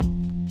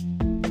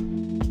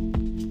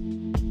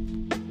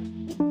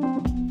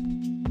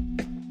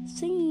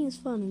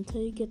fun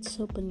until you get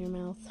soap in your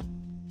mouth.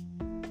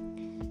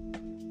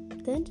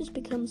 Then it just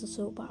becomes a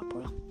soap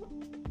opera.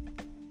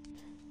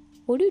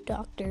 What do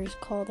doctors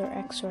call their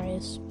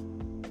x-rays?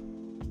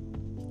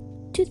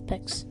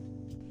 Toothpicks.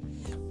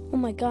 Oh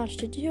my gosh,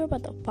 did you hear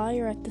about the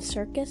fire at the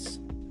circus?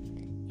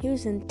 It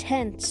was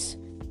intense.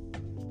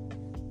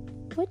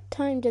 What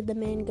time did the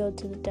man go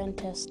to the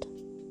dentist?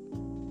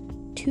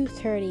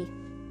 2:30.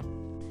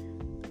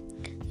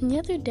 The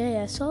other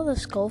day I saw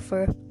this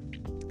golfer,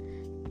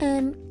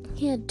 and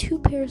he had 2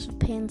 pairs of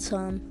pants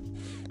on.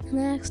 And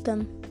I asked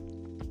him,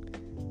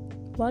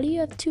 "Why do you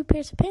have 2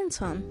 pairs of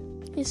pants on?"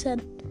 He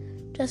said,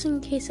 "Just in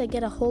case I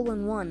get a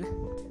hole-in-one."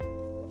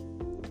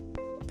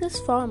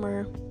 This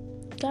farmer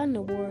got an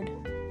award,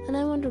 and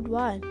I wondered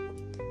why.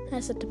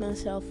 I said to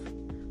myself,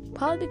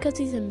 probably because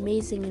he's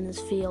amazing in his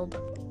field.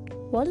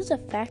 What is a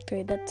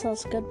factory that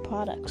sells good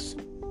products?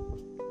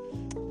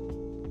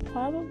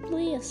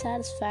 Probably a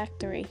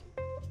satisfactory.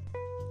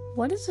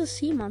 What does a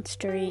sea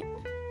monster eat?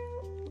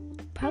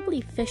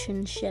 Probably fish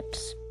and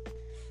chips.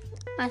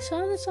 I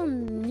saw this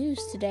on the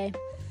news today.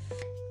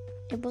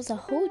 It was a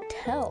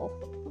hotel,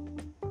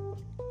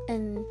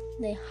 and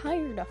they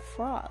hired a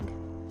frog.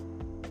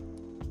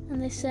 And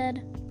they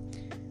said,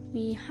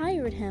 "We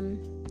hired him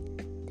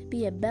to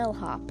be a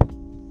bellhop."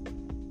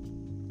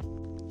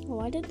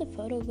 Why did the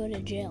photo go to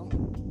jail?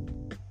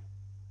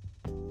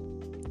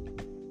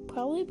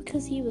 Probably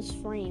because he was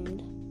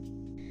framed.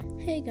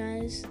 Hey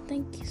guys,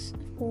 thanks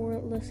for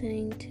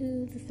listening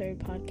to the 3rd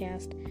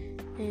podcast.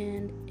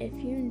 And if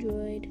you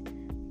enjoyed,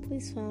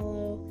 please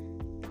follow.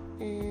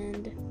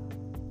 And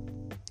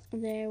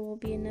there will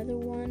be another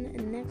one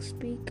next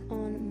week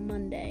on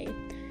Monday.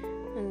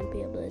 I won't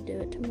be able to do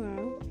it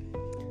tomorrow,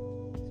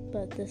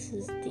 but this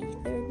is the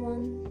 3rd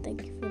one.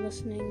 Thank you for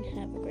listening.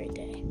 Have a great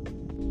day.